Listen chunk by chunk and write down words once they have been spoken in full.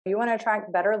You want to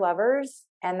attract better lovers,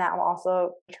 and that will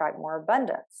also attract more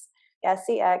abundance.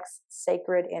 SEX,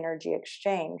 sacred energy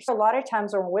exchange. A lot of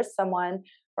times when we're with someone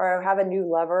or have a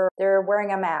new lover, they're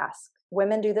wearing a mask.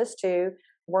 Women do this too.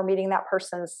 We're meeting that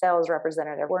person's sales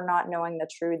representative. We're not knowing the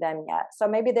true them yet. So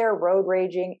maybe they're road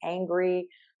raging, angry.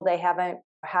 They haven't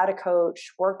had a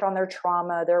coach, worked on their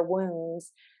trauma, their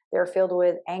wounds. They're filled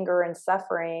with anger and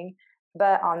suffering.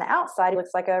 But on the outside, he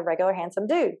looks like a regular handsome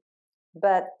dude.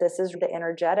 But this is the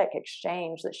energetic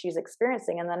exchange that she's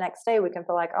experiencing. And the next day we can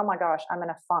feel like, oh my gosh, I'm in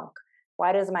a funk.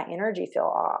 Why does my energy feel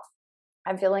off?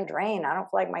 I'm feeling drained. I don't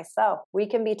feel like myself. We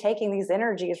can be taking these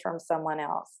energies from someone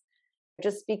else.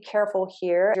 Just be careful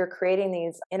here. You're creating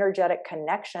these energetic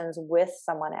connections with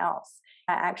someone else.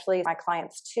 Actually, my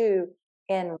clients too,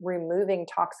 in removing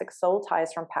toxic soul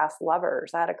ties from past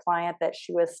lovers. I had a client that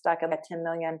she was stuck in a $10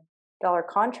 million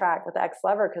contract with the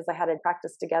ex-lover because they had to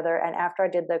practice together. And after I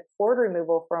did the cord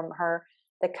removal from her,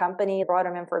 the company brought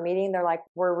them in for a meeting. They're like,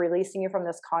 we're releasing you from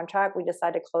this contract. We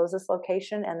decided to close this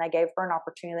location. And they gave her an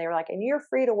opportunity. They were like, and you're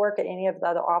free to work at any of the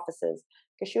other offices,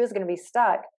 because she was going to be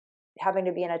stuck having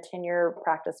to be in a 10-year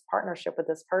practice partnership with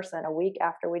this person. A week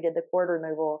after we did the cord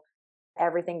removal,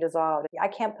 everything dissolved. I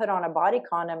can't put on a body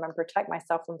condom and protect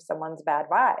myself from someone's bad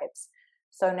vibes.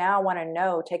 So now I want to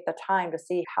know, take the time to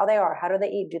see how they are. How do they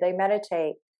eat? Do they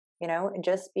meditate? And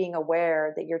just being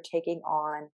aware that you're taking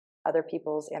on other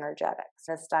people's energetics.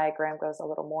 This diagram goes a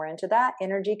little more into that.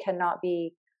 Energy cannot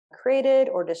be created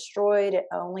or destroyed,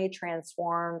 only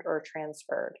transformed or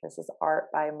transferred. This is art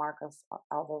by Marcos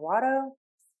Alvarado.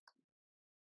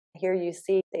 Here you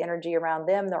see the energy around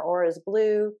them. Their aura is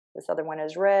blue. This other one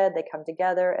is red. They come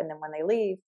together, and then when they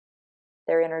leave,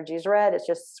 their energy is red. It's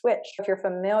just switched. If you're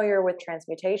familiar with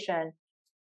transmutation,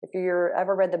 if you've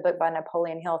ever read the book by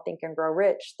Napoleon Hill, Think and Grow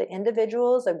Rich, the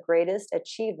individuals of greatest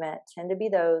achievement tend to be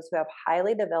those who have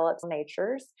highly developed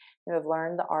natures, who have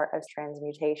learned the art of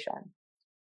transmutation.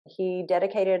 He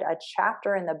dedicated a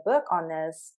chapter in the book on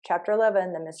this, chapter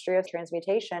 11, The Mystery of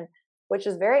Transmutation, which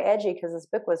is very edgy because this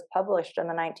book was published in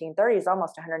the 1930s,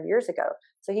 almost 100 years ago.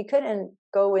 So he couldn't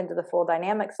go into the full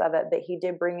dynamics of it, but he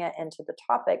did bring it into the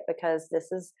topic because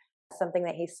this is something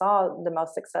that he saw the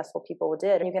most successful people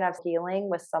did. You can have healing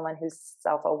with someone who's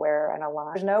self-aware and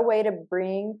aligned. There's no way to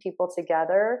bring people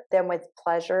together than with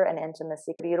pleasure and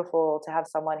intimacy. It's beautiful to have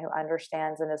someone who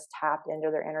understands and is tapped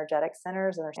into their energetic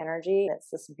centers and their energy. It's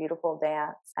this beautiful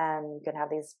dance, and you can have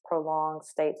these prolonged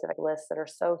states of bliss that are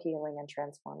so healing and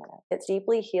transformative. It's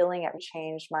deeply healing. It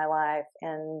changed my life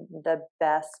in the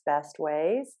best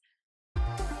ways.